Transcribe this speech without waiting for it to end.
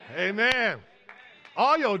Amen.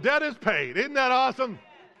 All your debt is paid. Isn't that awesome?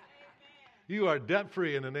 You are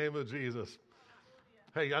debt-free in the name of Jesus.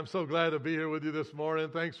 Hey, I'm so glad to be here with you this morning.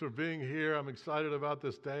 Thanks for being here. I'm excited about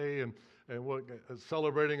this day and what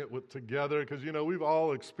celebrating it together because, you know, we've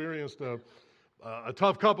all experienced a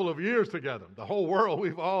tough couple of years together. The whole world,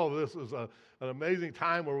 this is an amazing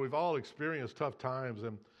time where we've all experienced tough times.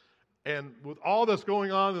 And with all that's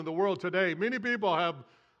going on in the world today, many people have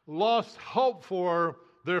lost hope for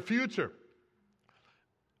their future.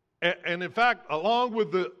 And in fact, along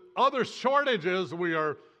with the other shortages we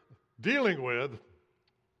are dealing with,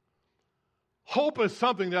 hope is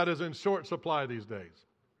something that is in short supply these days.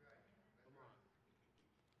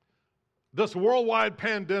 This worldwide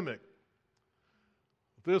pandemic,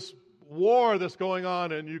 this war that's going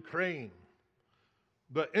on in Ukraine,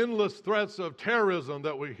 the endless threats of terrorism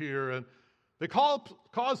that we hear, and they cause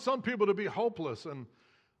some people to be hopeless. And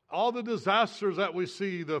all the disasters that we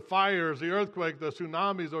see, the fires, the earthquake, the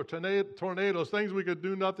tsunamis or tornadoes, things we could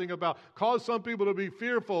do nothing about, cause some people to be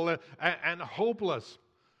fearful and hopeless.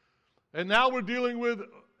 And now we're dealing with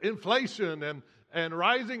inflation and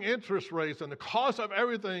rising interest rates, and the cost of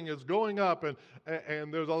everything is going up.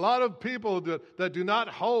 And there's a lot of people that do not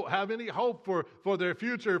have any hope for their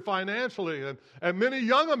future financially. And many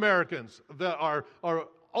young Americans that are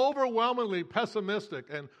overwhelmingly pessimistic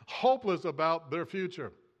and hopeless about their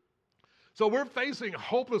future. So we're facing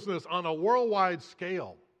hopelessness on a worldwide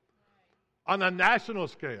scale, on a national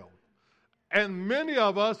scale, and many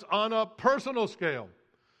of us on a personal scale.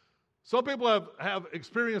 Some people have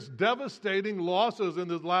experienced devastating losses in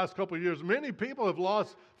this last couple of years. Many people have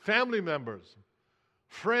lost family members,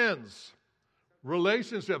 friends,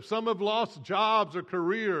 relationships. Some have lost jobs or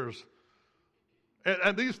careers.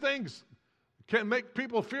 And these things can make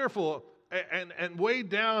people fearful and weighed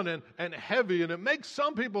down and heavy. And it makes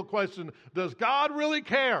some people question, does God really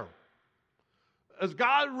care? Is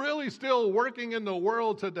God really still working in the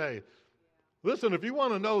world today? Listen, if you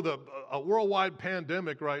want to know a worldwide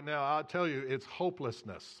pandemic right now, I'll tell you it's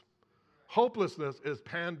hopelessness. Hopelessness is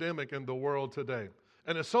pandemic in the world today.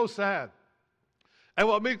 And it's so sad. And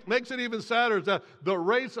what makes it even sadder is that the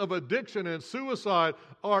rates of addiction and suicide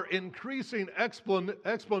are increasing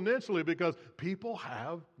exponentially because people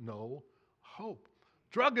have no hope.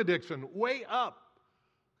 Drug addiction, way up,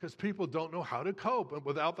 because people don't know how to cope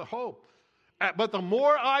without the hope. But the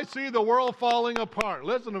more I see the world falling apart,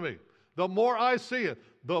 listen to me, the more I see it,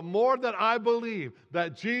 the more that I believe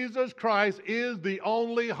that Jesus Christ is the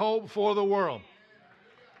only hope for the world.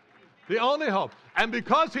 The only hope. And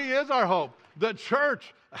because He is our hope, the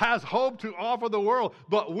church has hope to offer the world.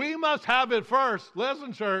 But we must have it first.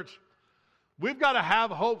 Listen, church, we've got to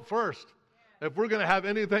have hope first if we're going to have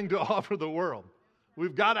anything to offer the world.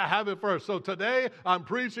 We've got to have it first. So today I'm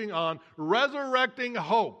preaching on resurrecting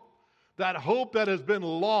hope. That hope that has been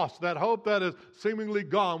lost, that hope that is seemingly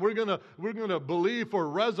gone. We're gonna believe for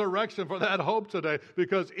resurrection for that hope today,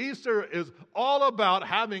 because Easter is all about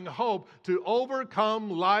having hope to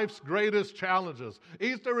overcome life's greatest challenges.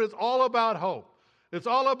 Easter is all about hope. It's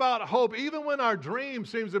all about hope. Even when our dream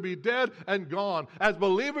seems to be dead and gone, as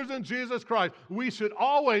believers in Jesus Christ, we should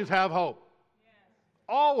always have hope. Yes.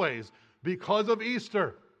 Always, because of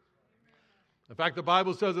Easter. In fact, the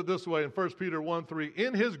Bible says it this way in 1 Peter 1:3,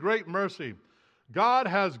 in His great mercy, God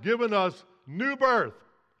has given us new birth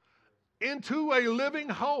into a living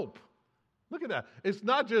hope. Look at that. It's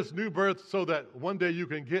not just new birth so that one day you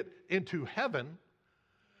can get into heaven.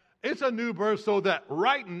 It's a new birth so that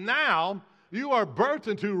right now, you are birthed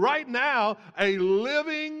into right now a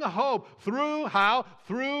living hope. Through how?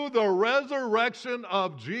 Through the resurrection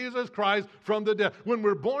of Jesus Christ from the dead. When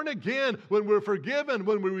we're born again, when we're forgiven,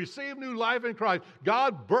 when we receive new life in Christ,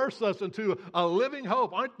 God births us into a living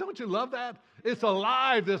hope. Don't you love that? It's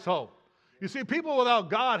alive, this hope. You see, people without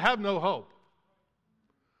God have no hope.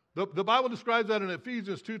 The Bible describes that in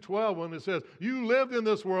Ephesians 2:12 when it says, you lived in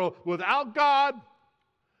this world without God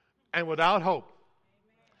and without hope.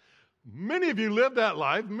 Many of you lived that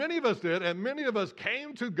life. Many of us did, and many of us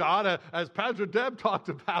came to God, as Pastor Deb talked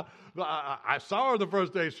about. I saw her the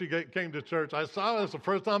first day she came to church. I saw her. It's the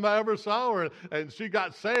first time I ever saw her, and she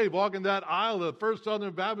got saved walking that aisle of the First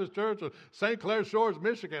Southern Baptist Church of St. Clair Shores,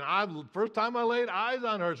 Michigan. First time I laid eyes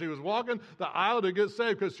on her, she was walking the aisle to get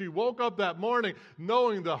saved because she woke up that morning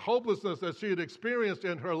knowing the hopelessness that she had experienced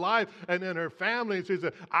in her life and in her family. And she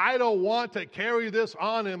said, I don't want to carry this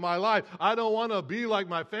on in my life. I don't want to be like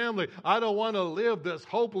my family. I don't want to live this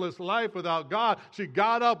hopeless life without God. She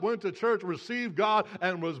got up, went to church, received God,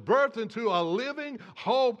 and was birthed into a living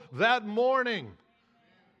hope that morning.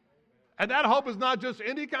 And that hope is not just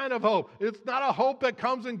any kind of hope. It's not a hope that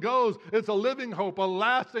comes and goes. It's a living hope, a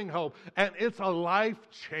lasting hope, and it's a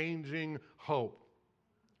life-changing hope.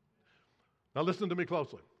 Now listen to me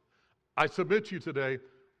closely. I submit to you today,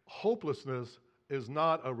 hopelessness is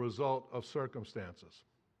not a result of circumstances.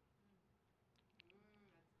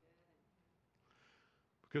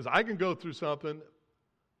 Because I can go through something,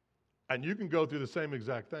 and you can go through the same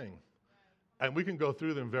exact thing, and we can go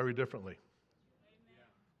through them very differently.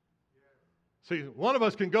 See, one of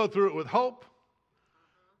us can go through it with hope,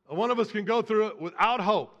 and one of us can go through it without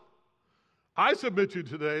hope. I submit to you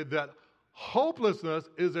today that hopelessness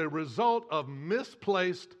is a result of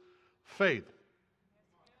misplaced faith.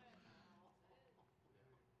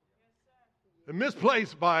 And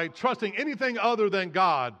misplaced by trusting anything other than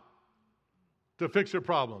God to fix your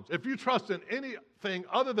problems. If you trust in anything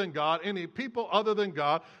other than God, any people other than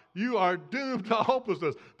God, you are doomed to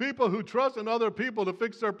hopelessness. People who trust in other people to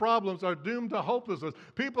fix their problems are doomed to hopelessness.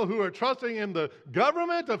 People who are trusting in the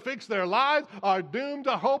government to fix their lives are doomed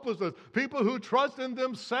to hopelessness. People who trust in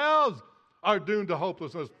themselves are doomed to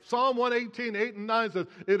hopelessness. Psalm 118, 8 and 9 says,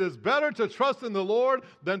 "It is better to trust in the Lord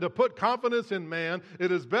than to put confidence in man.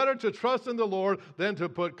 It is better to trust in the Lord than to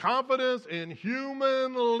put confidence in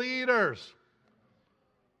human leaders."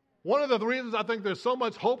 One of the reasons I think there's so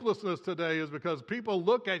much hopelessness today is because people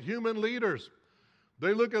look at human leaders.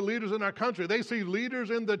 They look at leaders in our country. They see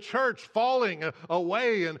leaders in the church falling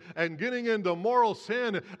away and getting into moral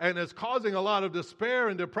sin, and it's causing a lot of despair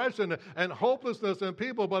and depression and hopelessness in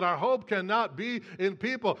people. But our hope cannot be in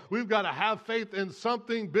people. We've got to have faith in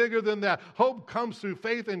something bigger than that. Hope comes through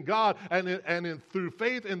faith in God and through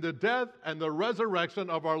faith in the death and the resurrection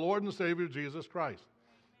of our Lord and Savior Jesus Christ.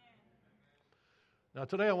 Now,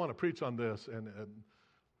 today I want to preach on this, and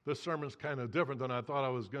this sermon's kind of different than I thought I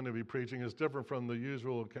was going to be preaching. It's different from the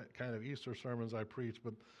usual kind of Easter sermons I preach,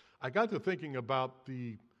 but I got to thinking about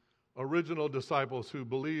the original disciples who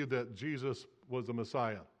believed that Jesus was the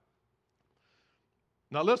Messiah.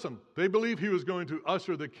 Now listen, they believed he was going to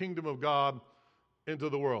usher the kingdom of God into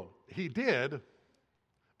the world. He did,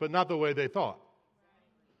 but not the way they thought.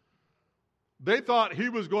 They thought he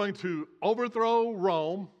was going to overthrow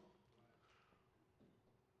Rome,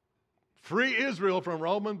 free Israel from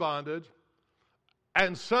Roman bondage,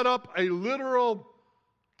 and set up a literal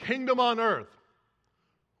kingdom on earth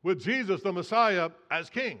with Jesus, the Messiah,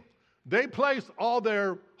 as king. They placed all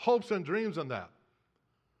their hopes and dreams in that.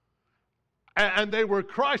 And they were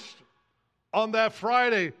crushed on that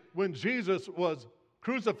Friday when Jesus was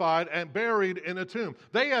crucified and buried in a tomb.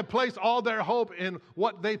 They had placed all their hope in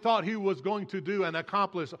what they thought he was going to do and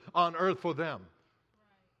accomplish on earth for them.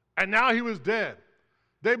 And now he was dead.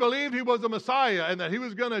 They believed he was the Messiah and that he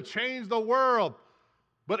was going to change the world.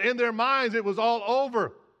 But in their minds, it was all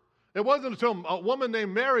over. It wasn't until a woman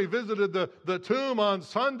named Mary visited the tomb on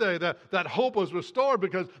Sunday that hope was restored,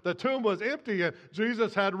 because the tomb was empty and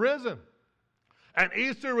Jesus had risen. And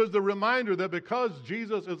Easter was the reminder that because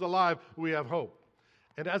Jesus is alive, we have hope.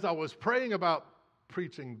 And as I was praying about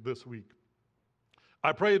preaching this week,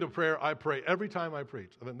 I prayed a prayer I pray every time I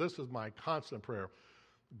preach. I mean, this is my constant prayer.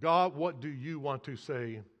 God, what do you want to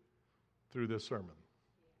say through this sermon?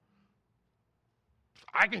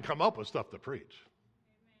 I can come up with stuff to preach.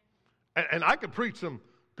 And I can preach some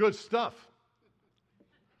good stuff.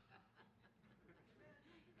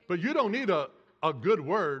 But you don't need a good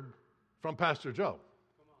word from Pastor Joe.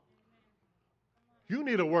 You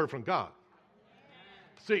need a word from God.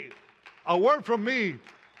 See, a word from me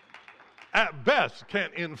at best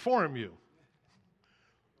can inform you.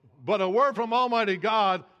 But a word from Almighty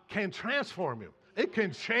God can transform you. It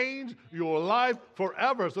can change your life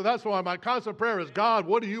forever. So that's why my constant prayer is, God,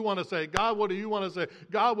 what do you want to say? God, what do you want to say?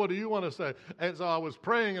 God, what do you want to say? And so I was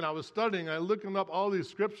praying and I was studying and looking up all these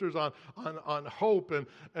scriptures on hope. And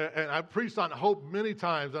I preached on hope many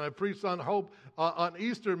times. And I preached on hope on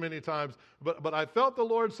Easter many times. But I felt the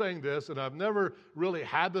Lord saying this, and I've never really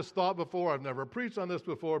had this thought before. I've never preached on this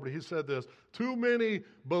before, but he said this: too many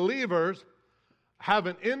believers have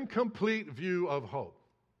an incomplete view of hope.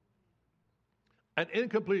 An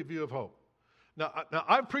incomplete view of hope. Now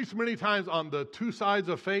I've preached many times on the two sides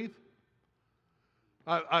of faith.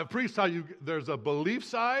 I've preached how there's a belief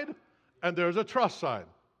side and there's a trust side.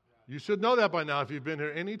 You should know that by now if you've been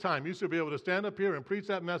here any time. You should be able to stand up here and preach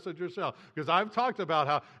that message yourself. Because I've talked about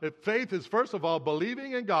how faith is, first of all,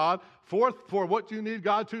 believing in God for what you need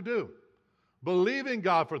God to do. Believing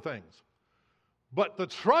God for things. But the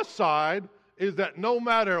trust side is that no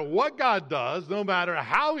matter what God does, no matter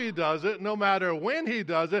how he does it, no matter when he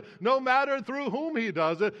does it, no matter through whom he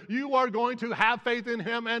does it, you are going to have faith in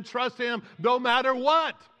him and trust him no matter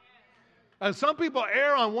what. And some people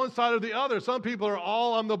err on one side or the other. Some people are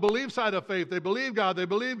all on the belief side of faith. They believe God, they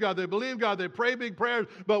believe God, they believe God, they pray big prayers,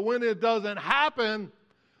 but when it doesn't happen,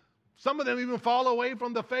 some of them even fall away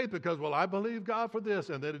from the faith because, well, I believe God for this,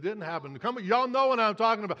 and then it didn't happen. Y'all know what I'm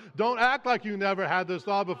talking about. Don't act like you never had this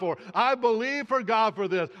thought before. I believe for God for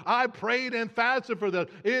this. I prayed and fasted for this.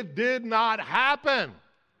 It did not happen.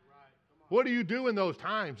 What do you do in those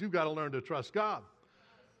times? You've got to learn to trust God.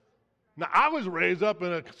 Now, I was raised up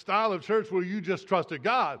in a style of church where you just trusted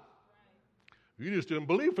God. You just didn't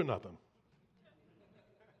believe for nothing.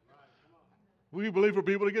 We believed for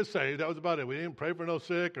people to get saved. That was about it. We didn't pray for no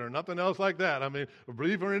sick or nothing else like that. I mean,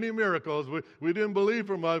 believe for any miracles. We didn't believe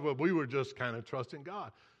for much, but we were just kind of trusting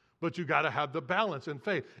God. But you got to have the balance in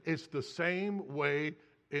faith. It's the same way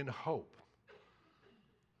in hope.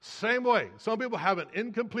 Same way. Some people have an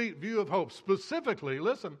incomplete view of hope. Specifically,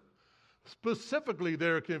 listen,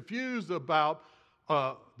 they're confused about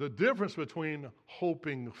the difference between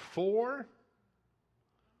hoping for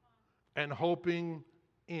and hoping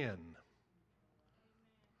in.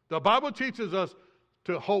 The Bible teaches us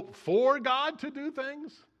to hope for God to do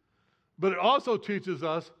things, but it also teaches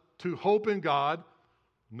us to hope in God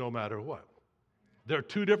no matter what. They're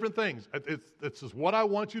two different things. This is what I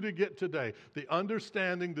want you to get today, the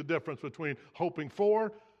understanding the difference between hoping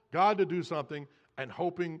for God to do something and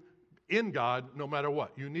hoping in God no matter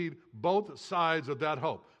what. You need both sides of that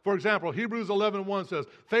hope. For example, Hebrews 11:1 says,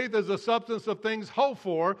 faith is the substance of things hoped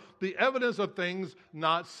for, the evidence of things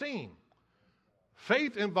not seen.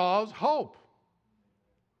 Faith involves hope.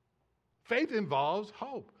 Faith involves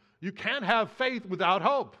hope. You can't have faith without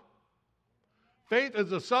hope. Faith is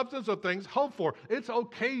the substance of things hoped for. It's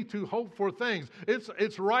okay to hope for things.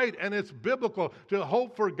 It's right and it's biblical to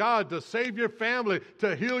hope for God, to save your family,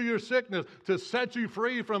 to heal your sickness, to set you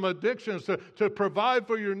free from addictions, to provide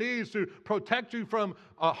for your needs, to protect you from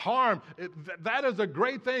harm. That is a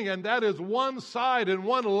great thing, and that is one side and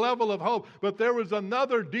one level of hope. But there is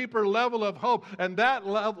another deeper level of hope, and that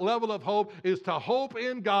level of hope is to hope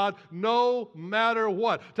in God no matter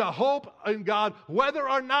what. To hope in God whether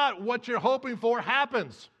or not what you're hoping for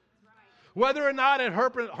happens. Whether or not it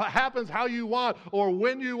happens how you want or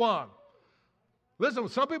when you want. Listen,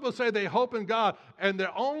 some people say they hope in God, and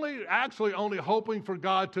they're actually only hoping for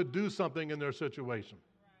God to do something in their situation.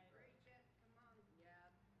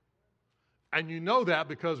 And you know that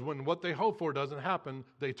because when what they hope for doesn't happen,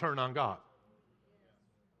 they turn on God.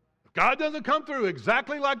 If God doesn't come through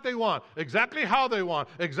exactly like they want, exactly how they want,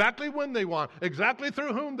 exactly when they want, exactly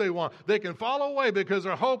through whom they want, they can fall away because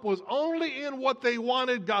their hope was only in what they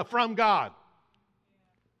wanted from God.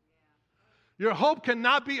 Your hope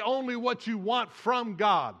cannot be only what you want from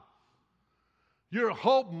God. Your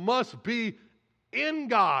hope must be in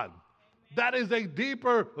God. That is a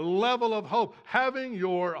deeper level of hope, having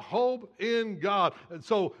your hope in God. And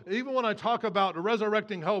so even when I talk about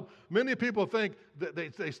resurrecting hope, many people think, that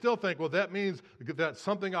they still think, well, that means that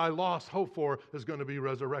something I lost hope for is going to be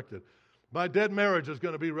resurrected. My dead marriage is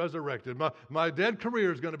going to be resurrected. My dead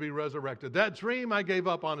career is going to be resurrected. That dream I gave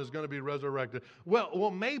up on is going to be resurrected.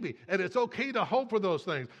 Well, maybe, and it's okay to hope for those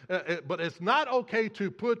things, but it's not okay to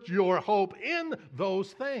put your hope in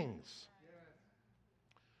those things.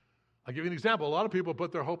 I'll give you an example. A lot of people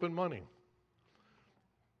put their hope in money.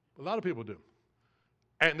 A lot of people do.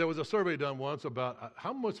 And there was a survey done once about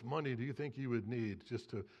how much money do you think you would need just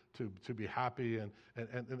to be happy? And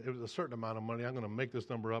it was a certain amount of money. I'm going to make this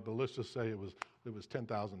number up, but let's just say it was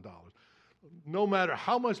 $10,000. No matter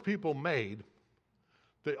how much people made,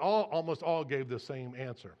 they almost all gave the same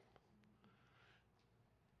answer.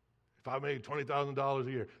 If I made $20,000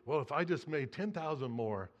 a year, well, if I just made $10,000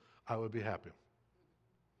 more, I would be happy.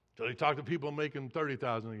 So they talk to people making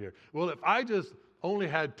 $30,000 a year. Well, if I just only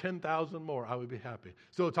had $10,000 more, I would be happy.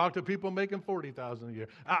 So talk to people making $40,000 a year.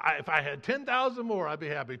 If I had $10,000 more, I'd be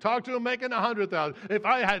happy. Talk to them making $100,000. If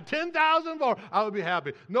I had $10,000 more, I would be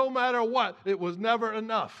happy. No matter what, it was never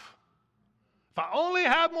enough. If I only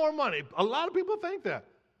had more money, a lot of people think that.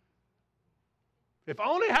 If I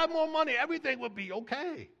only had more money, everything would be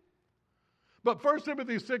okay. But 1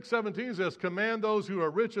 Timothy 6:17 says, command those who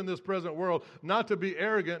are rich in this present world not to be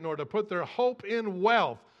arrogant nor to put their hope in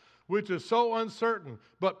wealth, which is so uncertain,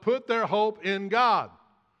 but put their hope in God,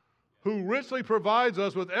 who richly provides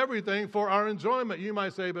us with everything for our enjoyment. You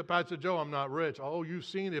might say, but Pastor Joe, I'm not rich. Oh, you've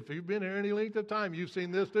seen, if you've been here any length of time, you've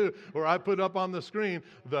seen this too, where I put up on the screen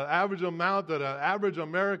the average amount that an average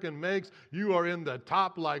American makes. You are in the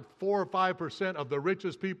top 4 or 5% of the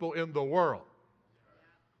richest people in the world.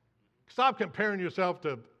 Stop comparing yourself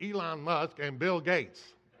to Elon Musk and Bill Gates.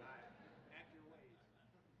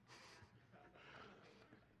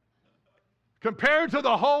 Compared to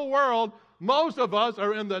the whole world, Most of us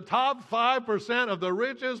are in the top 5% of the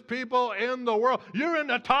richest people in the world. You're in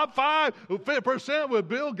the top 5% with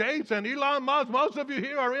Bill Gates and Elon Musk. Most of you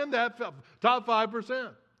here are in that top 5%.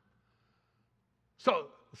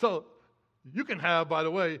 So you can have, by the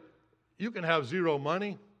way, you can have zero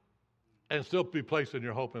money and still be placing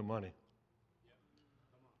your hope in money.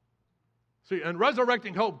 See, and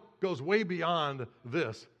Resurrecting Hope goes way beyond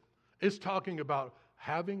this. It's talking about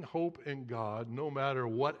having hope in God no matter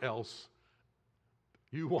what else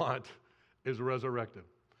you want is resurrected.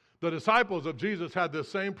 The disciples of Jesus had this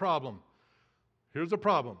same problem. Here's the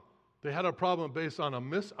problem. They had a problem based on a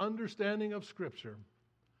misunderstanding of Scripture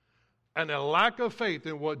and a lack of faith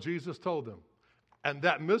in what Jesus told them. And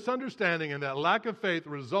that misunderstanding and that lack of faith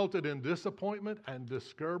resulted in disappointment and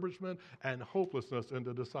discouragement and hopelessness in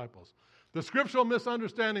the disciples. The scriptural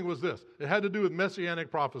misunderstanding was this. It had to do with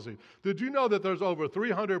messianic prophecy. Did you know that there's over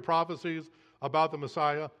 300 prophecies about the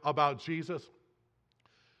Messiah, about Jesus?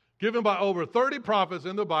 Given by over 30 prophets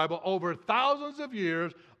in the Bible over thousands of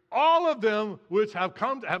years, all of them which have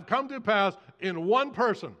come to pass in one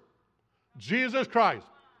person, Jesus Christ.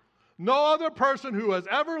 No other person who has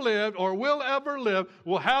ever lived or will ever live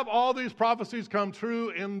will have all these prophecies come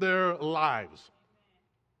true in their lives.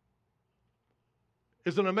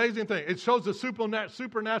 It's an amazing thing. It shows the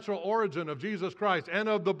supernatural origin of Jesus Christ and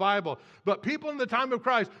of the Bible. But people in the time of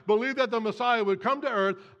Christ believed that the Messiah would come to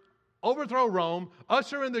earth, overthrow Rome,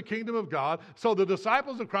 usher in the kingdom of God. So the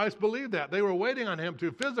disciples of Christ believed that. They were waiting on him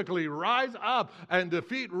to physically rise up and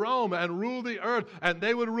defeat Rome and rule the earth, and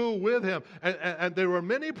they would rule with him. And there were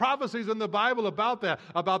many prophecies in the Bible about that,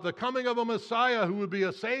 about the coming of a Messiah who would be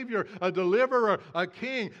a savior, a deliverer, a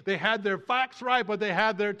king. They had their facts right, but they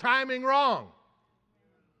had their timing wrong.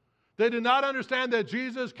 They did not understand that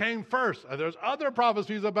Jesus came first. There's other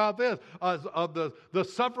prophecies about this, of the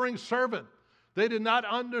suffering servant. They did not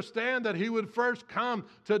understand that he would first come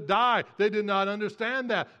to die. They did not understand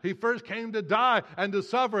that. He first came to die and to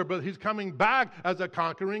suffer, but he's coming back as a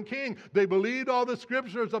conquering king. They believed all the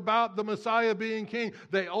scriptures about the Messiah being king.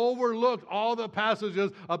 They overlooked all the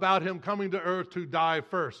passages about him coming to earth to die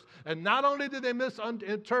first. And not only did they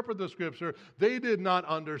misinterpret the scripture, they did not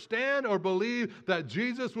understand or believe that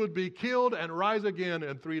Jesus would be killed and rise again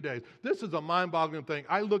in 3 days. This is a mind-boggling thing.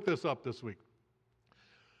 I looked this up this week.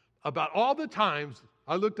 About all the times,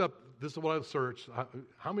 I looked up, this is what I've searched,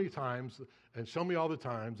 how many times, and show me all the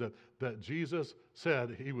times that Jesus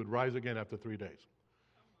said he would rise again after 3 days.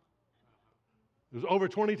 There's over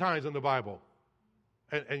 20 times in the Bible.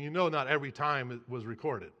 And you know not every time it was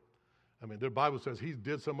recorded. I mean, the Bible says he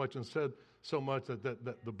did so much and said so much that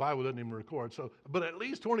the Bible doesn't even record. But at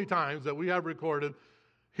least 20 times that we have recorded,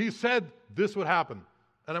 he said this would happen.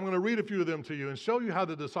 And I'm going to read a few of them to you and show you how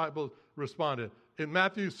the disciples responded. In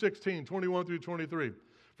Matthew 16, 21 through 23.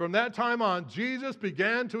 From that time on, Jesus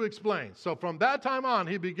began to explain. So from that time on,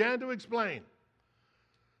 he began to explain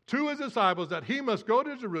to his disciples that he must go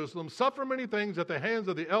to Jerusalem, suffer many things at the hands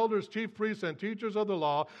of the elders, chief priests, and teachers of the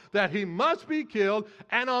law, that he must be killed,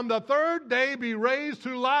 and on the third day be raised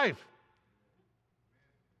to life.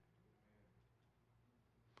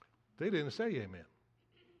 They didn't say amen.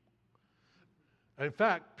 In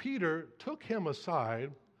fact, Peter took him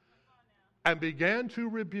aside and began to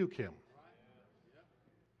rebuke him.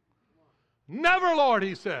 Never, Lord,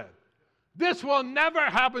 he said. This will never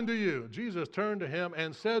happen to you. Jesus turned to him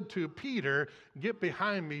and said to Peter, get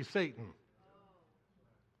behind me, Satan.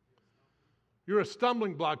 You're a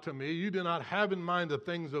stumbling block to me. You do not have in mind the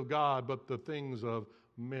things of God, but the things of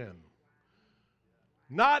men.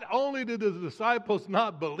 Not only did the disciples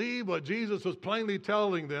not believe what Jesus was plainly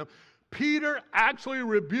telling them, Peter actually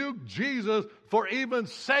rebuked Jesus for even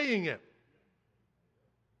saying it.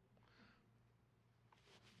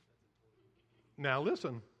 Now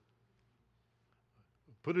listen,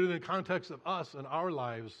 put it in the context of us and our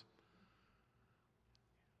lives.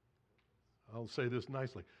 I'll say this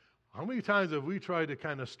nicely. How many times have we tried to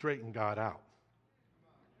kind of straighten God out?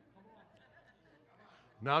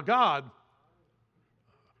 Now God,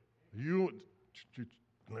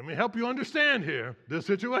 let me help you understand here, this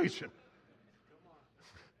situation.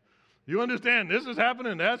 You understand this is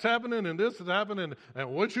happening, that's happening, and this is happening, and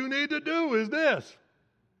what you need to do is this.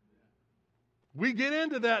 We get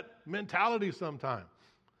into that mentality sometimes,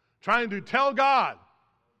 trying to tell God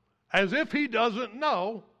as if he doesn't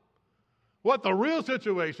know what the real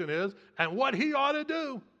situation is and what he ought to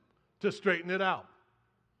do to straighten it out.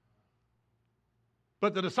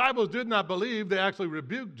 But the disciples did not believe. They actually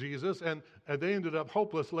rebuked Jesus, and they ended up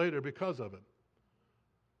hopeless later because of it.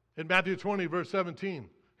 In Matthew 20, verse 17,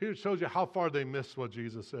 here it shows you how far they missed what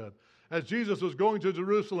Jesus said. As Jesus was going to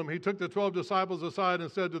Jerusalem, he took the 12 disciples aside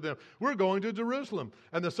and said to them, we're going to Jerusalem,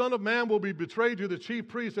 and the Son of Man will be betrayed to the chief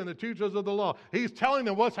priests and the teachers of the law. He's telling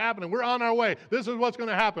them what's happening. We're on our way. This is what's going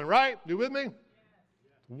to happen, right? You with me?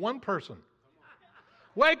 One person.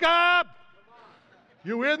 Wake up!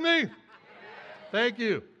 You with me? Thank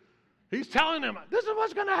you. He's telling them, this is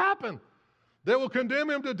what's going to happen. They will condemn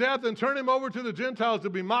him to death and turn him over to the Gentiles to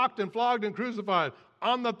be mocked and flogged and crucified.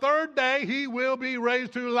 On the third day, he will be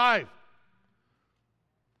raised to life.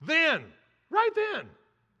 Then, right then,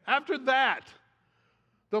 after that,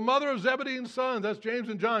 the mother of Zebedee's sons, that's James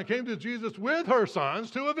and John, came to Jesus with her sons,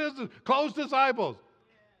 two of his close disciples.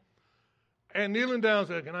 And kneeling down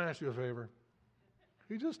said, can I ask you a favor?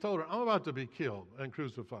 He just told her, I'm about to be killed and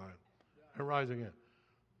crucified and rise again.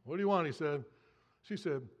 What do you want? He said. She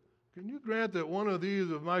said, can you grant that one of these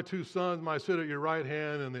of my two sons might sit at your right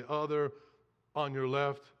hand and the other on your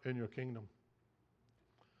left in your kingdom?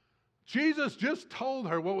 Jesus just told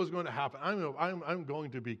her what was going to happen. I'm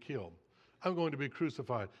going to be killed. I'm going to be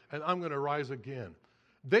crucified, and I'm going to rise again.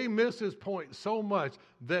 They miss his point so much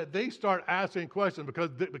that they start asking questions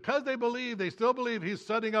because they still believe he's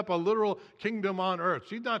setting up a literal kingdom on earth.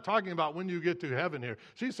 She's not talking about when you get to heaven here.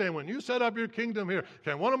 She's saying when you set up your kingdom here,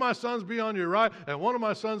 can one of my sons be on your right and one of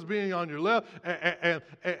my sons being on your left?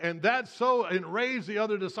 And that so enraged the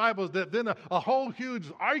other disciples that then a whole huge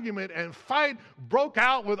argument and fight broke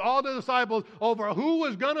out with all the disciples over who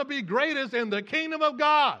was going to be greatest in the kingdom of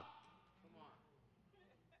God.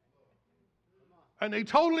 And they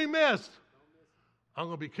totally missed, I'm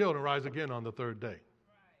going to be killed and rise again on the third day.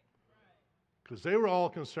 Because they were all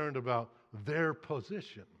concerned about their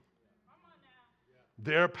position,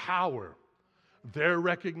 their power, their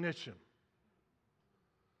recognition.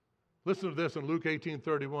 Listen to this in Luke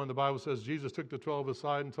 18:31. The Bible says, Jesus took the 12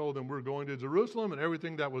 aside and told them, we're going to Jerusalem, and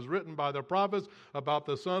everything that was written by the prophets about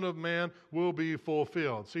the Son of Man will be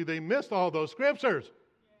fulfilled. See, they missed all those scriptures.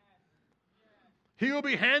 He will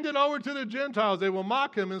be handed over to the Gentiles. They will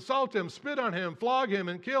mock him, insult him, spit on him, flog him,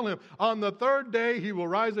 and kill him. On the third day, he will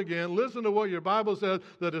rise again. Listen to what your Bible says.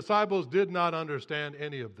 The disciples did not understand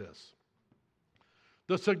any of this.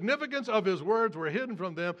 The significance of his words were hidden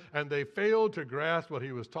from them, and they failed to grasp what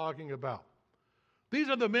he was talking about. These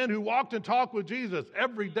are the men who walked and talked with Jesus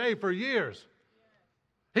every day for years.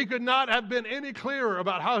 He could not have been any clearer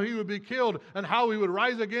about how he would be killed and how he would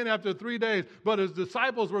rise again after 3 days. But his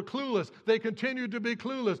disciples were clueless. They continued to be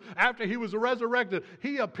clueless. After he was resurrected,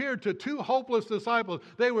 he appeared to two hopeless disciples.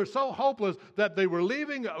 They were so hopeless that they were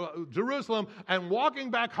leaving Jerusalem and walking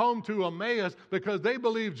back home to Emmaus because they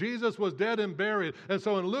believed Jesus was dead and buried. And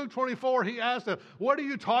so in Luke 24, he asked them, what are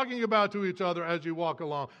you talking about to each other as you walk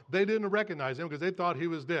along? They didn't recognize him because they thought he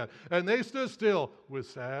was dead. And they stood still with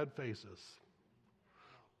sad faces.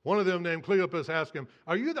 One of them named Cleopas asked him,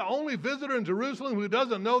 are you the only visitor in Jerusalem who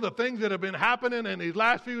doesn't know the things that have been happening in these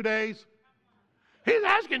last few days? He's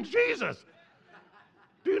asking Jesus.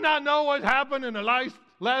 Do you not know what happened in the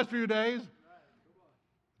last few days?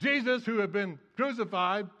 Jesus, who had been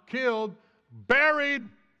crucified, killed, buried,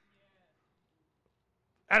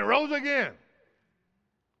 and rose again.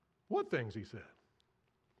 What things, he said?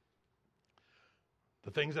 The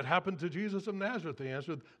things that happened to Jesus of Nazareth, they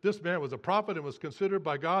answered. This man was a prophet and was considered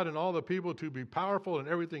by God and all the people to be powerful in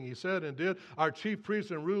everything he said and did. Our chief priests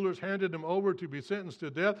and rulers handed him over to be sentenced to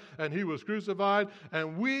death, and he was crucified.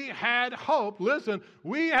 And we had hope, listen,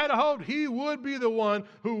 we had hoped he would be the one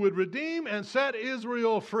who would redeem and set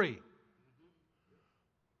Israel free.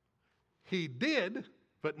 He did,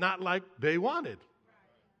 but not like they wanted.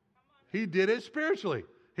 He did it spiritually.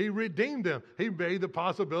 He redeemed them. He made the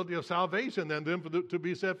possibility of salvation and them to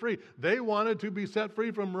be set free. They wanted to be set free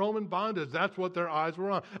from Roman bondage. That's what their eyes were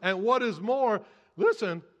on. And what is more,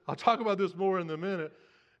 listen, I'll talk about this more in a minute.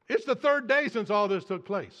 It's the third day since all this took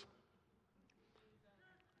place.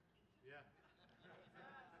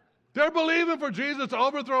 They're believing for Jesus to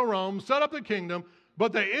overthrow Rome, set up the kingdom,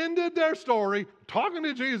 but they ended their story talking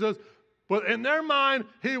to Jesus. But in their mind,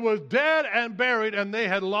 he was dead and buried, and they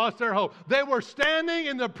had lost their hope. They were standing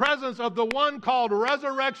in the presence of the one called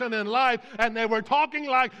resurrection and life, and they were talking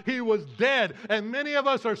like he was dead. And many of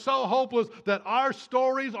us are so hopeless that our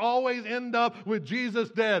stories always end up with Jesus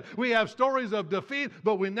dead. We have stories of defeat,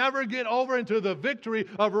 but we never get over into the victory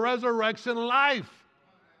of resurrection life.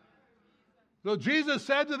 So Jesus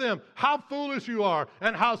said to them, how foolish you are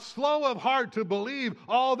and how slow of heart to believe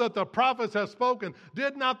all that the prophets have spoken.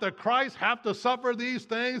 Did not the Christ have to suffer these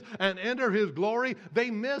things and enter his glory?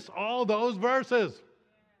 They miss all those verses.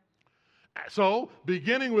 So,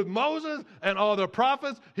 beginning with Moses and all the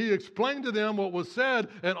prophets, he explained to them what was said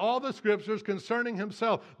in all the scriptures concerning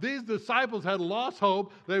himself. These disciples had lost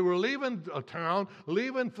hope. They were leaving a town,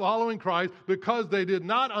 following Christ because they did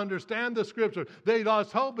not understand the scripture. They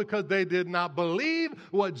lost hope because they did not believe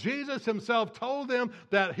what Jesus himself told them,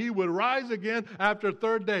 that he would rise again after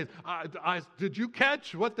 3 days. Did you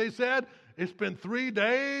catch what they said? It's been 3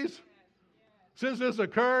 days since this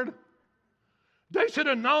occurred. They should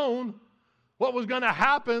have known what was going to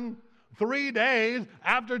happen 3 days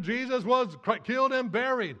after Jesus was killed and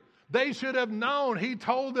buried. They should have known. He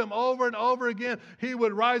told them over and over again he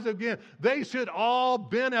would rise again. They should all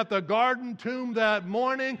been at the garden tomb that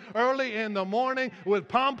morning, early in the morning, with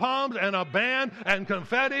pom-poms and a band and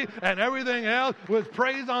confetti and everything else, with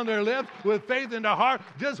praise on their lips, with faith in their heart,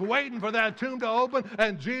 just waiting for that tomb to open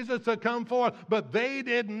and Jesus to come forth. But they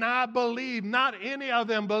did not believe. Not any of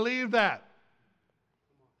them believed that.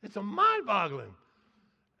 It's a mind-boggling.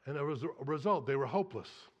 And as a result, they were hopeless.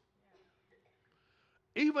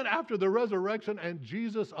 Even after the resurrection and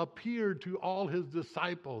Jesus appeared to all his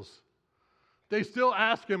disciples, they still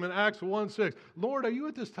ask him in Acts 1:6, Lord, are you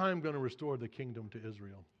at this time going to restore the kingdom to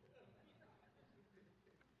Israel?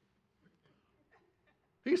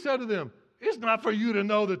 He said to them, it's not for you to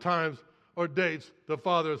know the times or dates the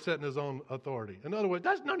Father has set in his own authority. In other words,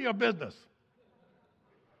 that's none of your business.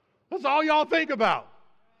 That's all y'all think about.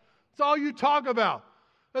 That's all you talk about.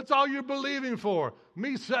 That's all you're believing for.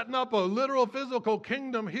 Me setting up a literal physical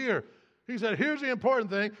kingdom here. He said, here's the important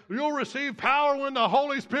thing. You'll receive power when the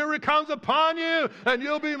Holy Spirit comes upon you, and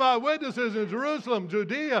you'll be my witnesses in Jerusalem,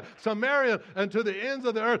 Judea, Samaria, and to the ends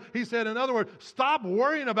of the earth. He said, in other words, stop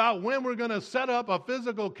worrying about when we're going to set up a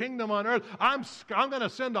physical kingdom on earth. I'm going to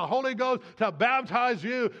send the Holy Ghost to baptize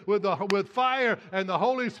you with fire and the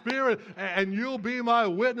Holy Spirit, and you'll be my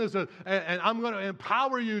witnesses. And I'm going to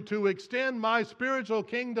empower you to extend my spiritual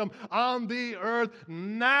kingdom on the earth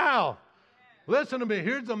now. Listen to me.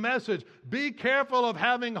 Here's the message. Be careful of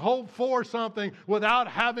having hope for something without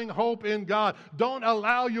having hope in God. Don't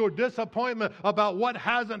allow your disappointment about what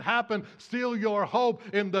hasn't happened steal your hope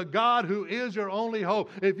in the God who is your only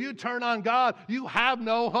hope. If you turn on God, you have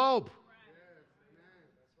no hope.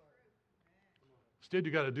 Instead,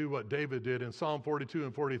 you got to do what David did in Psalm 42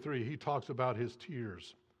 and 43. He talks about his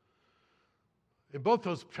tears. In both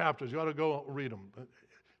those chapters, you ought to go read them.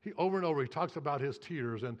 Over and over, he talks about his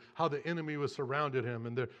tears and how the enemy was surrounded him,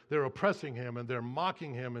 and they're oppressing him, and they're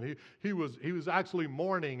mocking him, and he was actually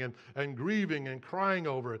mourning and grieving and crying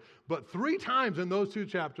over it. But 3 times in those 2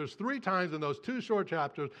 chapters, 3 times in those 2 short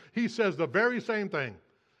chapters, he says the very same thing.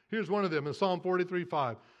 Here's one of them in Psalm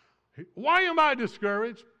 43:5. Why am I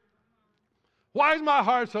discouraged? Why is my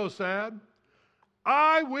heart so sad?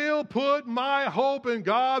 I will put my hope in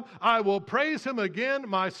God. I will praise him again,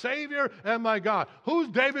 my Savior and my God. Who's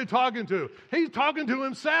David talking to? He's talking to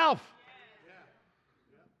himself.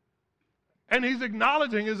 And he's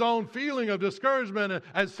acknowledging his own feeling of discouragement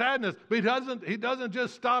and sadness. But he doesn't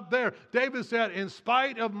just stop there. David said, in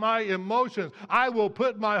spite of my emotions, I will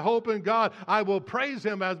put my hope in God. I will praise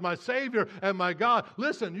him as my Savior and my God.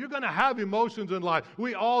 Listen, you're going to have emotions in life.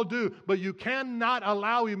 We all do. But you cannot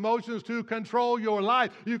allow emotions to control your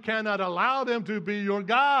life. You cannot allow them to be your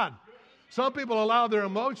God. Some people allow their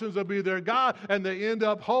emotions to be their God, and they end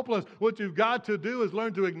up hopeless. What you've got to do is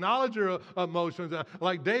learn to acknowledge your emotions,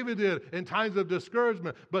 like David did in times of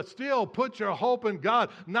discouragement, but still put your hope in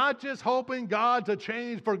God. Not just hoping for God to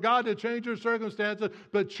change your circumstances,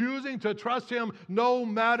 but choosing to trust him no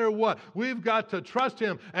matter what. We've got to trust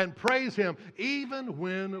him and praise him even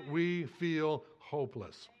when we feel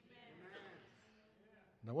hopeless.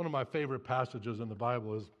 Now, one of my favorite passages in the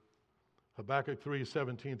Bible is Habakkuk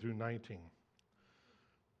 3:17 through 19.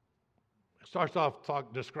 It starts off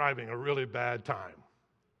describing a really bad time.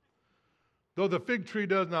 Though the fig tree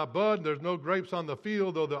does not bud, and there's no grapes on the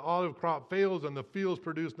field, though the olive crop fails, and the fields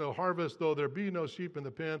produce no harvest, though there be no sheep in the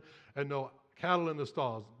pen, and no cattle in the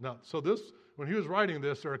stalls. Now, so this, when he was writing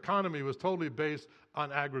this, their economy was totally based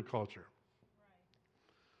on agriculture.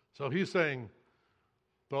 So he's saying,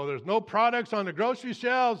 though there's no products on the grocery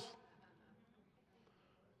shelves,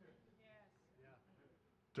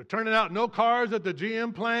 they're turning out no cars at the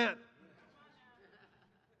GM plant.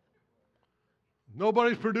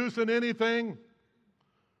 Nobody's producing anything.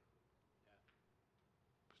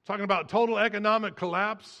 Talking about total economic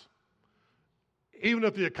collapse. Even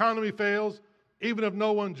if the economy fails, even if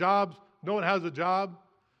no one has a job,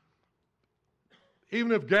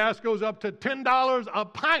 even if gas goes up to $10 a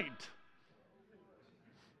pint.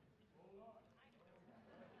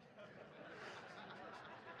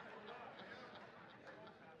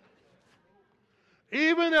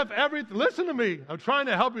 Even even if everything, listen to me, I'm trying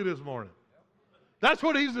to help you this morning. That's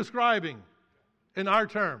what he's describing in our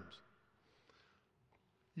terms.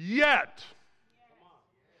 Yet,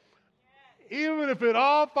 even if it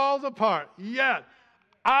all falls apart, yet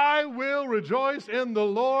I will rejoice in the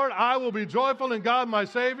Lord. I will be joyful in God my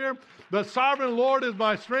Savior. The sovereign Lord is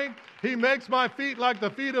my strength. He makes my feet like the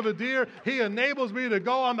feet of a deer. He enables me to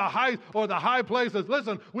go on the high places.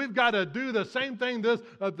 Listen, we've got to do the same thing that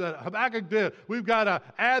Habakkuk did. We've got to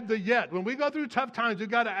add the yet. When we go through tough times, you've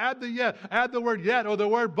got to add the yet. Add the word yet or the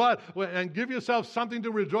word but and give yourself something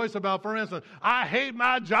to rejoice about. For instance, I hate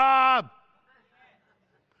my job,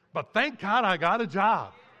 but thank God I got a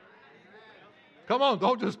job. Come on,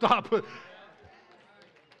 don't just stop.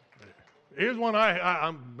 Here's one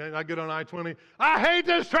I get on I-20. I hate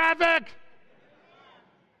this traffic.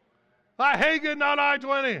 I hate getting on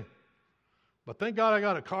I-20. But thank God I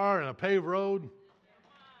got a car and a paved road.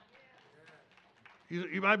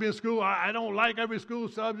 You might be in school. I don't like every school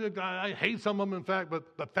subject. I hate some of them, in fact.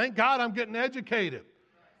 But thank God I'm getting educated.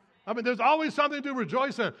 I mean, there's always something to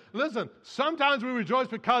rejoice in. Listen, sometimes we rejoice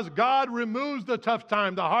because God removes the tough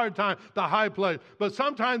time, the hard time, the high place. But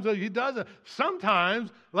sometimes he doesn't.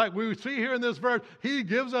 Sometimes, like we see here in this verse, he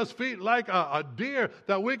gives us feet like a deer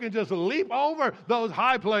that we can just leap over those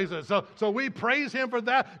high places. So we praise him for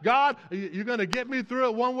that. God, you're going to get me through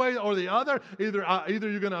it one way or the other. Either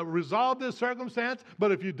you're going to resolve this circumstance,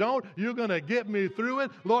 but if you don't, you're going to get me through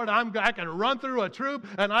it. Lord, I can run through a troop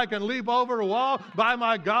and I can leap over a wall. By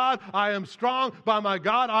my God, I am strong. By my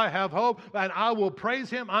God, I have hope, and I will praise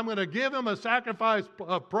him. I'm going to give him a sacrifice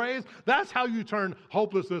of praise. That's how you turn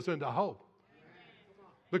hopelessness into hope.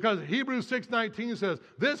 Because Hebrews 6:19 says,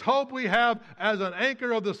 this hope we have as an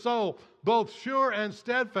anchor of the soul, both sure and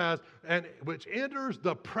steadfast, and which enters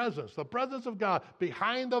the presence of God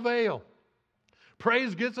behind the veil.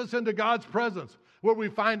 Praise gets us into God's presence, where we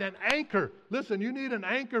find an anchor. Listen, you need an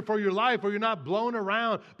anchor for your life where you're not blown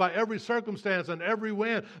around by every circumstance and every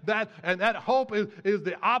wind. That hope is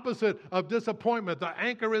the opposite of disappointment. The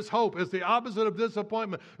anchor is hope. It's the opposite of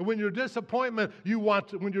disappointment. When you're disappointed, you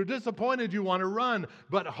want to run,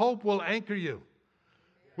 but hope will anchor you.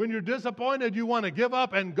 When you're disappointed, you want to give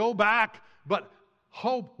up and go back, but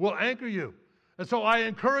hope will anchor you. And so I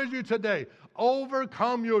encourage you today,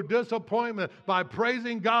 overcome your disappointment by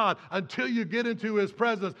praising God until you get into his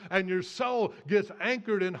presence and your soul gets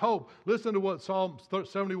anchored in hope. Listen to what Psalm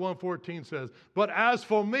 71:14 says. But as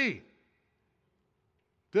for me,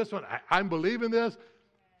 this one, I'm believing this.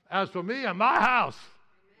 As for me and my house,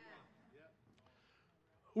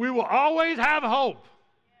 we will always have hope.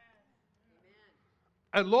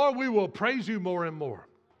 And Lord, we will praise you more and more.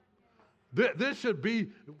 This should be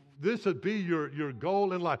your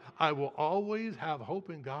goal in life. I will always have hope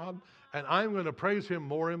in God, and I'm going to praise him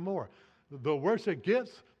more and more. The worse it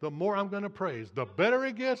gets, the more I'm going to praise. The better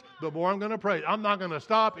it gets, the more I'm going to praise. I'm not going to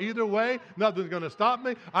stop either way. Nothing's going to stop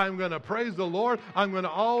me. I'm going to praise the Lord. I'm going to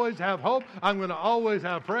always have hope. I'm going to always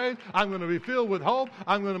have praise. I'm going to be filled with hope.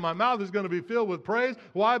 My mouth is going to be filled with praise.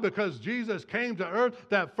 Why? Because Jesus came to earth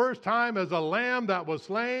that first time as a lamb that was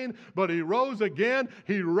slain, but he rose again.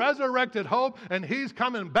 He resurrected hope, and he's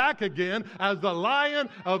coming back again as the Lion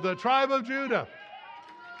of the tribe of Judah.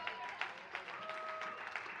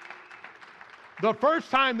 The first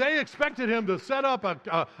time they expected him to set up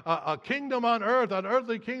a kingdom on earth, an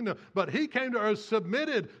earthly kingdom, but he came to earth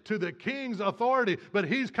submitted to the king's authority, but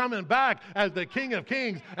he's coming back as the King of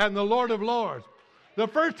Kings and the Lord of Lords. The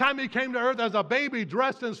first time he came to earth as a baby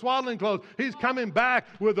dressed in swaddling clothes, he's coming back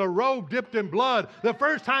with a robe dipped in blood. The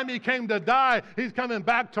first time he came to die, he's coming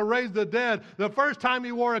back to raise the dead. The first time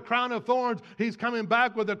he wore a crown of thorns, he's coming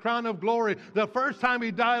back with a crown of glory. The first time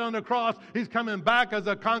he died on the cross, he's coming back as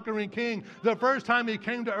a conquering king. The first time he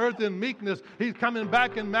came to earth in meekness, he's coming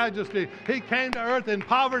back in majesty. He came to earth in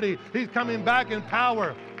poverty, he's coming back in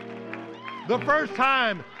power. The first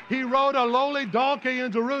time he rode a lowly donkey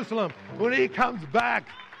in Jerusalem, when he comes back,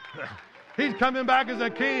 he's coming back as a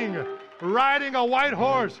king, riding a white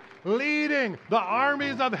horse, leading the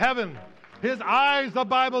armies of heaven. His eyes, the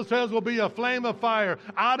Bible says, will be a flame of fire.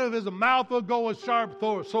 Out of his mouth will go a sharp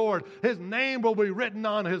sword. His name will be written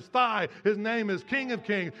on his thigh. His name is King of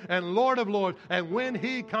Kings and Lord of Lords. And when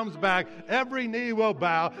he comes back, every knee will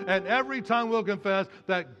bow and every tongue will confess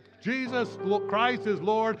that Jesus Christ is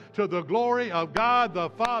Lord, to the glory of God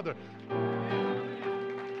the Father.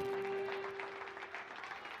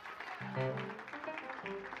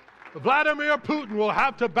 Vladimir Putin will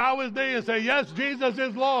have to bow his knee and say, yes, Jesus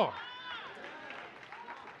is Lord.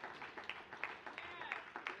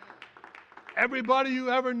 Everybody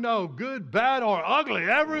you ever know, good, bad, or ugly,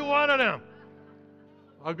 every one of them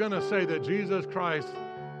are going to say that Jesus Christ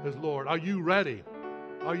is Lord. Are you ready?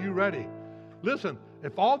 Are you ready? Listen,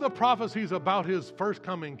 if all the prophecies about his first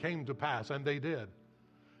coming came to pass, and they did,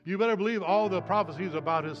 you better believe all the prophecies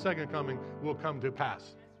about his second coming will come to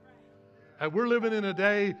pass. And we're living in a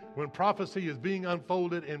day when prophecy is being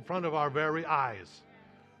unfolded in front of our very eyes.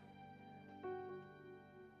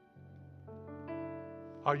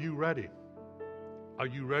 Are you ready? Are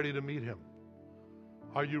you ready to meet him?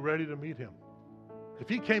 Are you ready to meet him? If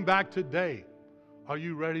he came back today, are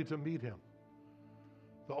you ready to meet him?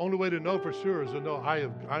 The only way to know for sure is to know I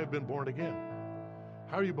have been born again.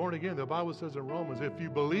 How are you born again? The Bible says in Romans, if you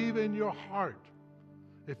believe in your heart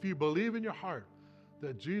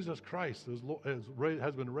that Jesus Christ has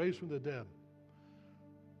been raised from the dead,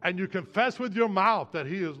 and you confess with your mouth that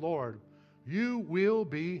he is Lord, you will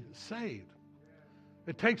be saved.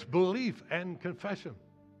 It takes belief and confession.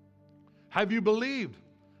 Have you believed?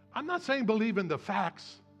 I'm not saying believe in the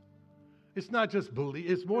facts. It's not just believe.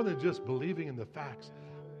 It's more than just believing in the facts.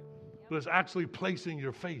 But it's actually placing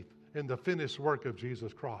your faith in the finished work of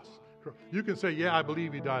Jesus' cross. You can say, yeah, I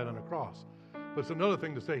believe he died on the cross. But it's another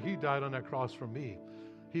thing to say, he died on that cross for me.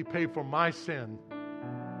 He paid for my sin.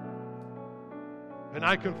 And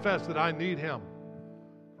I confess that I need him.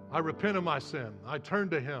 I repent of my sin. I turn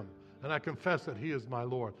to him. And I confess that he is my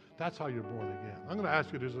Lord. That's how you're born again. I'm going to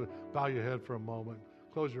ask you to just bow your head for a moment.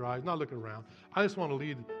 Close your eyes. Not look around. I just want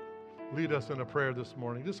to lead us in a prayer this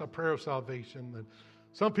morning. Just a prayer of salvation. And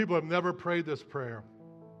some people have never prayed this prayer.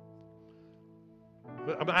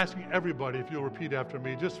 But I'm asking everybody if you'll repeat after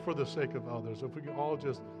me, just for the sake of others. If we can all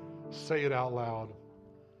just say it out loud.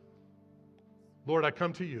 Lord, I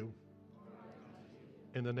come to you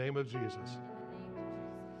in the name of Jesus,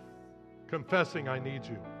 confessing I need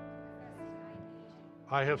you.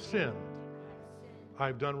 I have sinned.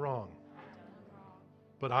 I've done wrong.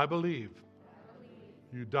 But I believe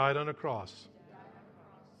you died on a cross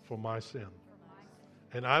for my sin.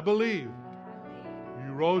 And I believe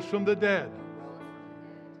you rose from the dead.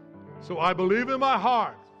 So I believe in my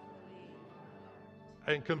heart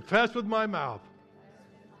and confess with my mouth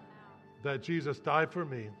that Jesus died for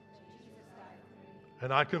me.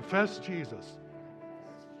 And I confess Jesus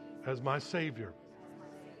as my Savior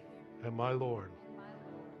and my Lord.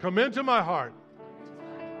 Come into my heart.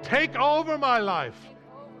 Take over my life.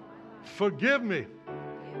 Forgive me.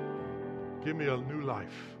 Give me a new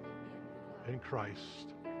life in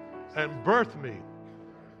Christ. And birth me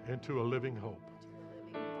into a living hope.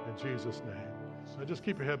 In Jesus' name. Now just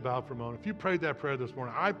keep your head bowed for a moment. If you prayed that prayer this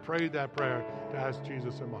morning, I prayed that prayer to ask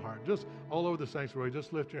Jesus in my heart. Just all over the sanctuary,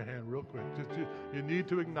 just lift your hand real quick. You need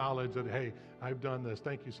to acknowledge that, hey, I've done this.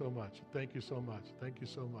 Thank you so much. Thank you so much. Thank you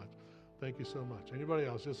so much. Thank you so much. Anybody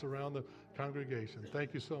else just around the congregation?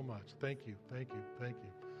 Thank you so much. Thank you. Thank you. Thank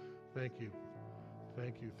you. Thank you.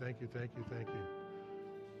 Thank you. Thank you. Thank you. Thank you.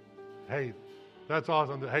 Hey, that's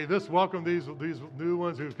awesome. Hey, let's welcome these new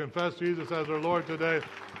ones who've confessed Jesus as their Lord today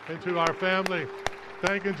into our family.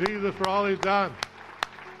 Thanking Jesus for all he's done.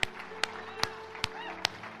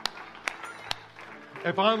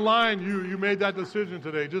 If online you made that decision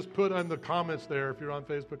today, just put in the comments there. If you're on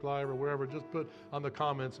Facebook Live or wherever, just put on the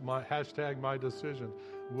comments #my decision.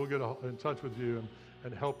 We'll get in touch with you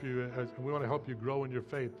and help you. And we want to help you grow in your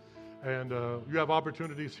faith. And you have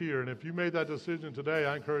opportunities here. And if you made that decision today,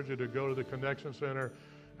 I encourage you to go to the Connection Center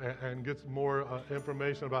and get some more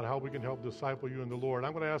information about how we can help disciple you in the Lord.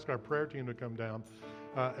 I'm going to ask our prayer team to come down.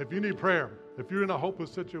 If you need prayer, if you're in a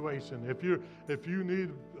hopeless situation, if you need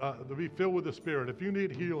to be filled with the Spirit, if you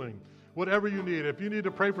need healing, whatever you need, if you need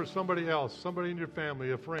to pray for somebody else, somebody in your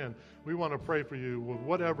family, a friend, we want to pray for you with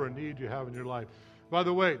whatever need you have in your life. By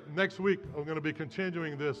the way, next week I'm going to be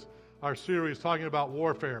continuing our series talking about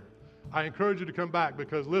warfare. I encourage you to come back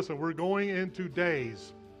because, listen, we're going into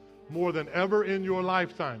days more than ever in your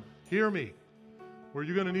lifetime. Hear me. Where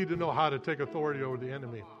you're going to need to know how to take authority over the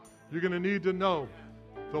enemy. You're going to need to know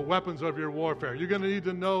the weapons of your warfare. You're going to need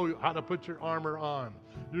to know how to put your armor on.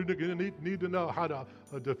 You're going to need to know how to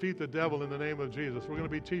defeat the devil in the name of Jesus. We're going to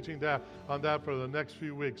be teaching on that for the next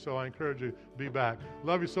few weeks, so I encourage you to be back.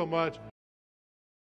 Love you so much.